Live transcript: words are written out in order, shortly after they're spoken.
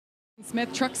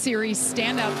Smith Truck Series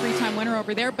standout three-time winner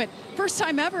over there, but first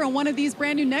time ever on one of these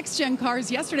brand new next-gen cars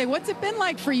yesterday. What's it been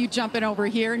like for you jumping over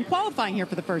here and qualifying here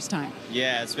for the first time?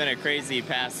 Yeah, it's been a crazy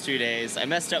past 2 days. I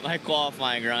messed up my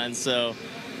qualifying run, so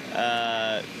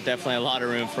definitely a lot of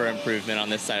room for improvement on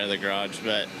this side of the garage,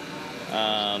 but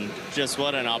just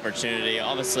what an opportunity.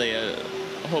 Obviously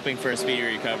hoping for a speedy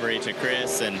recovery to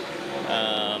Chris, and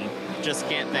just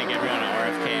can't thank everyone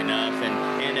at RFK enough,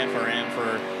 and FRM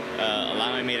for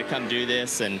allowing me to come do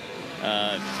this, and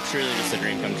truly just a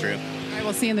dream come true. All right,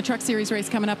 we'll see you in the Truck Series race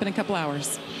coming up in a couple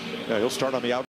hours. Yeah, he'll start on the outside.